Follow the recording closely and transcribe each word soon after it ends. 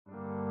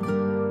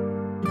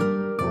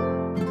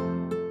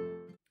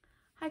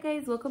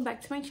guys, welcome back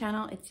to my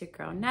channel. It's your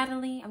girl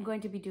Natalie. I'm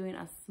going to be doing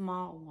a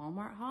small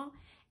Walmart haul,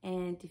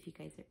 and if you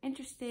guys are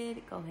interested,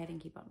 go ahead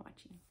and keep on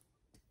watching.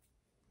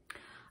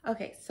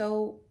 Okay,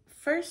 so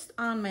first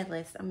on my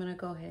list, I'm gonna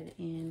go ahead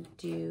and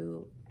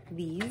do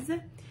these.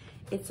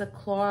 It's a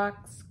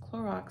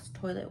Clorox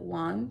toilet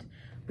wand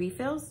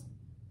refills.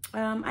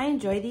 I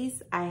enjoy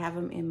these. I have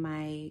them in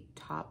my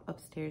top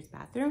upstairs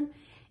bathroom,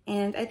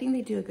 and I think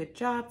they do a good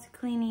job to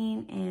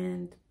cleaning,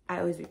 and I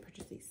always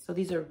repurchase these. So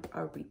these are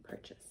a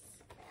repurchase.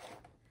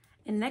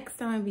 And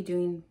next I'm gonna be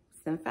doing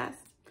SlimFast.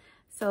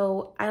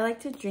 So I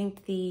like to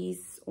drink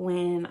these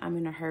when I'm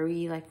in a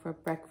hurry, like for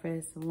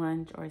breakfast,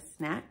 lunch, or a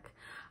snack.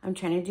 I'm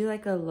trying to do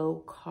like a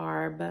low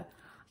carb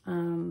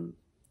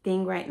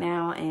thing right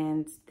now,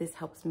 and this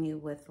helps me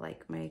with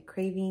like my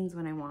cravings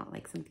when I want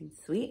like something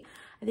sweet.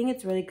 I think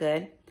it's really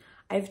good.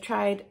 I've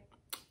tried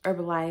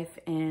Herbalife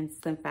and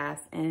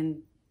SlimFast,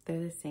 and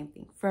they're the same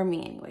thing for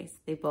me anyways.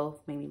 They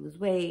both make me lose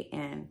weight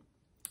and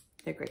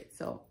they're great.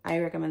 So I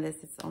recommend this.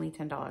 It's only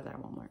 $10 at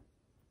Walmart.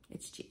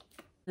 It's cheap.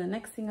 The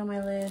next thing on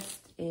my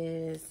list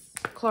is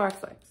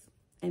Clorox wipes.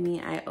 I mean,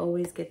 I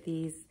always get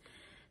these,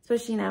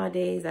 especially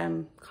nowadays.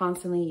 I'm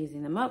constantly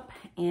using them up,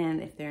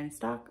 and if they're in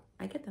stock,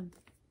 I get them.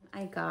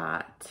 I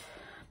got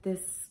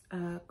this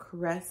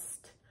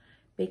Crest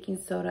baking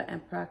soda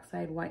and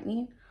peroxide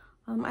whitening.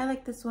 I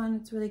like this one.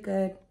 It's really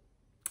good,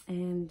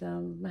 and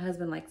my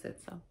husband likes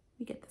it, so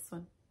we get this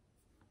one.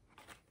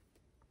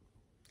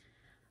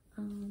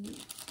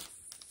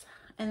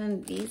 And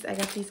then these, I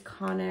got these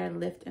Conair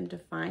Lift and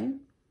Define.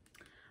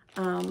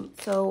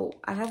 So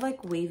I have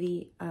like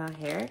wavy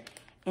hair,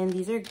 and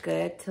these are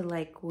good to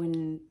like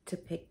to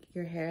pick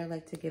your hair,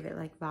 like to give it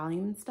like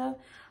volume and stuff.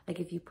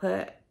 Like if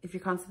you're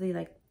constantly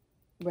like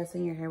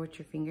rustling your hair with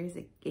your fingers,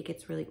 it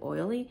gets really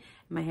oily.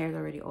 My hair is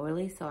already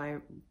oily, so I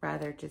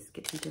rather just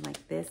get something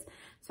like this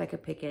so I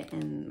could pick it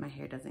and my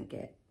hair doesn't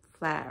get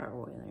flat or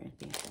oily or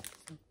anything like that.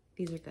 So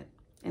these are good,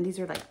 and these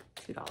are like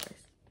 $2.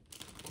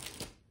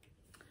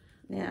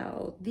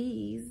 Now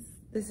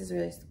this is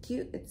really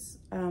cute. It's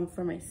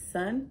for my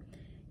son.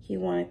 He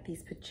wanted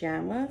these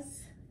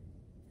pajamas.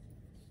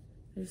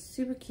 They're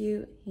super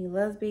cute. He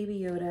loves Baby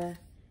Yoda,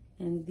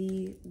 and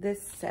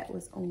this set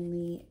was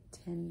only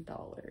 $10.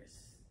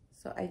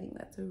 So I think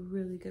that's a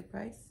really good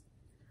price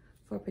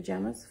for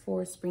pajamas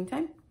for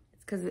springtime.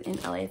 It's because in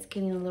LA it's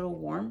getting a little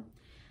warm.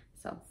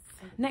 So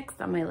next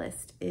on my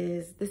list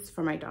is this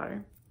for my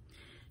daughter.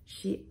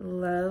 She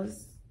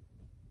loves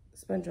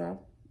SpongeBob.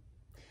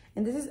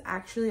 And this is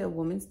actually a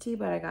woman's tee,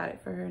 but I got it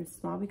for her in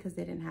small because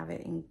they didn't have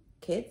it in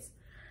kids.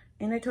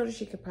 And I told her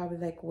she could probably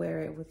like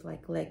wear it with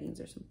like leggings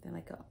or something,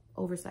 like a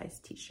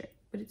oversized t-shirt,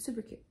 but it's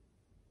super cute.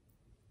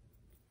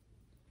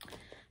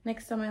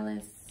 Next on my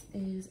list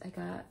is I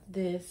got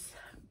this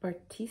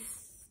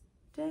Bartiste,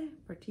 I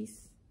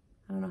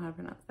don't know how to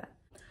pronounce that,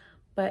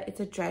 but it's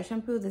a dry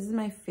shampoo. This is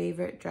my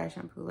favorite dry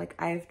shampoo. Like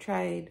I've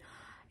tried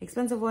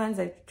expensive ones,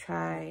 I've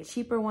tried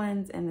cheaper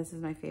ones, and this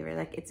is my favorite.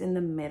 Like it's in the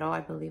middle.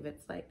 I believe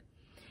it's like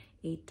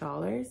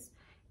 $8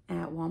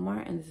 at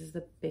Walmart, and this is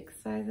the big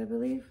size, I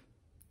believe.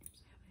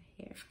 I have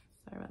a hair,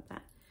 sorry about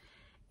that.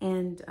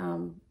 And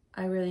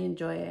I really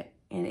enjoy it,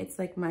 and it's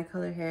like my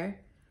color hair,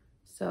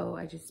 so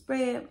I just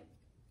spray it,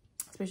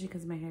 especially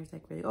because my hair is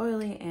like really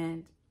oily,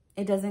 and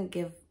it doesn't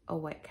give a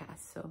wet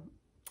cast, so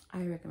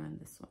I recommend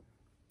this one.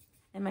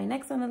 And my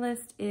next on the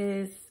list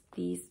is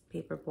these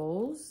paper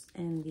bowls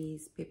and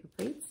these paper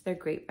plates. They're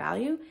great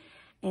value,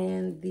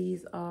 and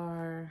these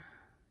are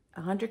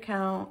 100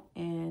 count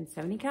and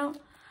 70 count.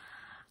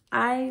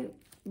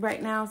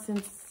 Right now,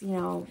 since, you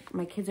know,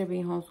 my kids are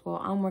being homeschooled,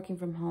 I'm working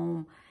from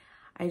home,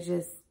 I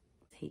just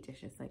hate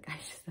dishes. Like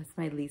that's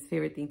my least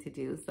favorite thing to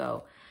do.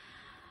 So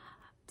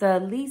the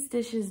least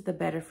dishes, the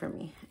better for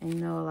me. And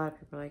you know, a lot of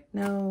people are like,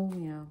 no,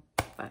 you know,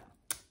 but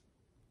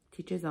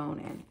teach his own,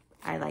 and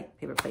I like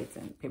paper plates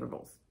and paper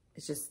bowls.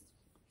 It's just,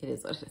 it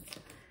is what it is.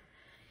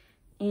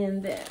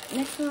 And the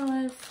next on the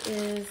list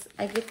is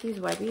I get these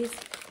wipes.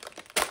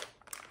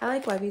 I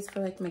like wipes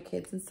for like my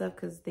kids and stuff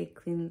because they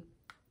clean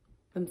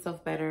themselves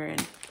better,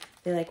 and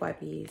they like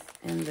wipes.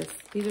 And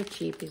these are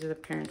cheap. These are the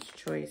Parents'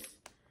 Choice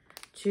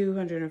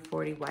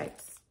 240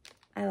 wipes.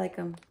 I like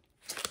them.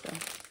 So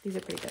these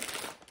are pretty good.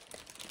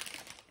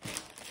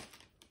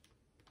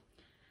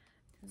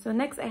 So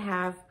next I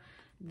have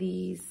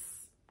these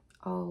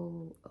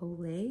no,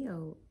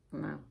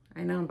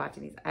 I know I'm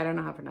botching these. I don't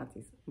know how to pronounce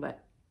these,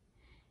 but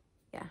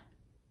yeah.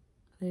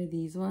 They're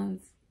these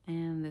ones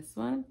and this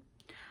one.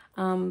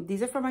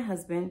 These are for my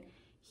husband.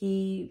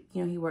 He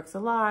works a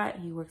lot.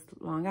 He works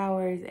long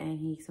hours, and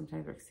he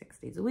sometimes works 6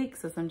 days a week.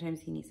 So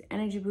sometimes he needs an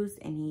energy boost,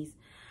 and he's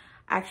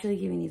actually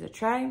giving these a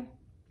try.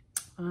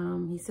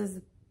 He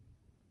says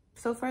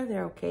so far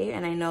they're okay,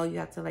 and I know you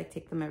have to like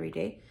take them every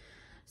day.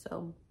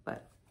 So,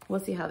 but we'll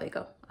see how they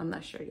go. I'm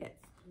not sure yet.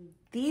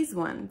 These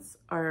ones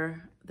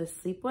are the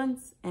sleep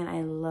ones, and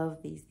I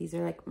love these. These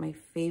are like my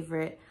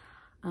favorite.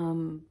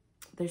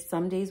 There's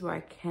some days where I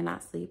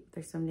cannot sleep.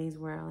 There's some days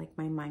where like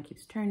my mind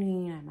keeps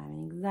turning. I'm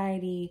having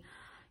anxiety.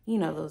 You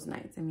know, those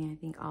nights. I mean, I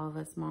think all of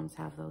us moms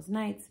have those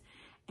nights.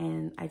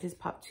 and I just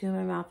popped 2 in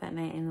my mouth that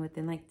night, and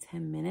within like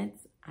 10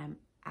 minutes, I'm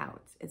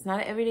out. It's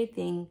not an everyday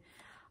thing.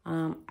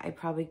 I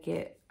probably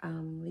get,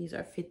 these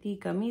are 50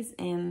 gummies,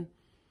 and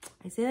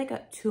I say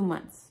like 2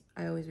 months.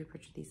 I always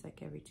repurchase these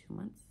like every 2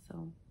 months,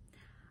 so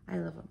I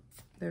love them.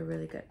 They're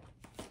really good.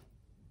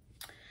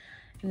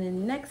 And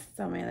then next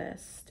on my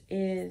list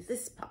is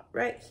this pop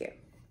right here.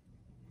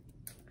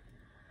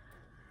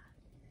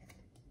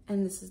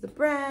 And this is the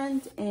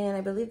brand, and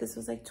I believe this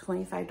was like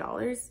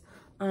 $25.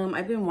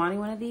 I've been wanting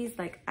one of these.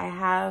 Like, I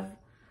have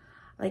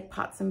like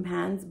pots and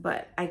pans,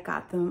 but I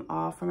got them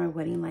all for my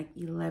wedding like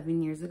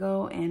 11 years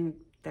ago, and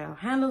the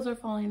handles are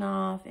falling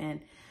off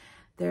and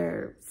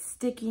they're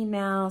sticky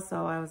now.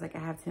 So I was like, I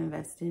have to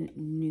invest in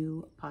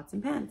new pots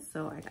and pans.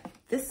 So I got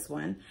this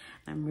one.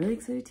 I'm really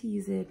excited to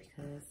use it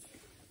because,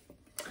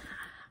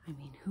 I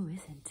mean, who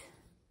isn't?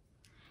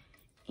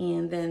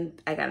 And then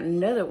I got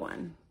another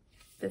one.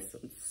 This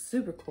one's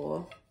super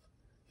cool.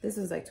 This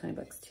was like 20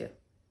 bucks too.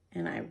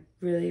 And I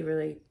really,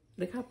 really,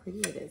 look how pretty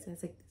it is. It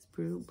has like this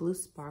blue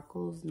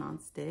sparkles,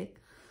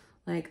 non-stick.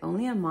 Like,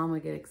 only a mom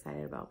would get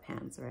excited about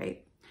pans,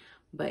 right?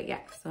 But yeah,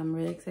 so I'm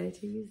really excited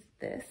to use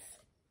this.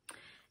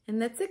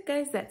 And that's it,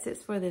 guys. That's it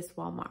for this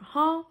Walmart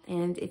haul.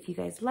 And if you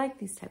guys like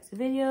these types of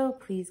video,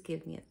 please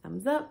give me a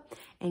thumbs up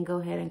and go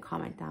ahead and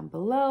comment down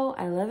below.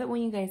 I love it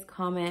when you guys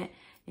comment.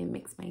 It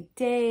makes my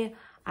day.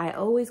 I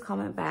always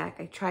comment back.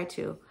 I try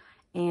to.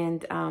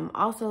 And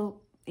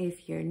also,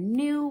 if you're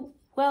new,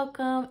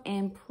 welcome,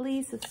 and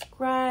please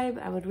subscribe.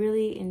 I would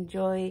really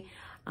enjoy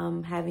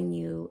having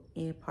you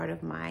a part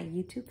of my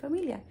YouTube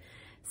familia.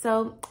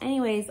 So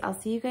anyways, I'll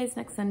see you guys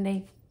next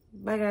Sunday.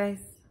 Bye,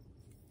 guys.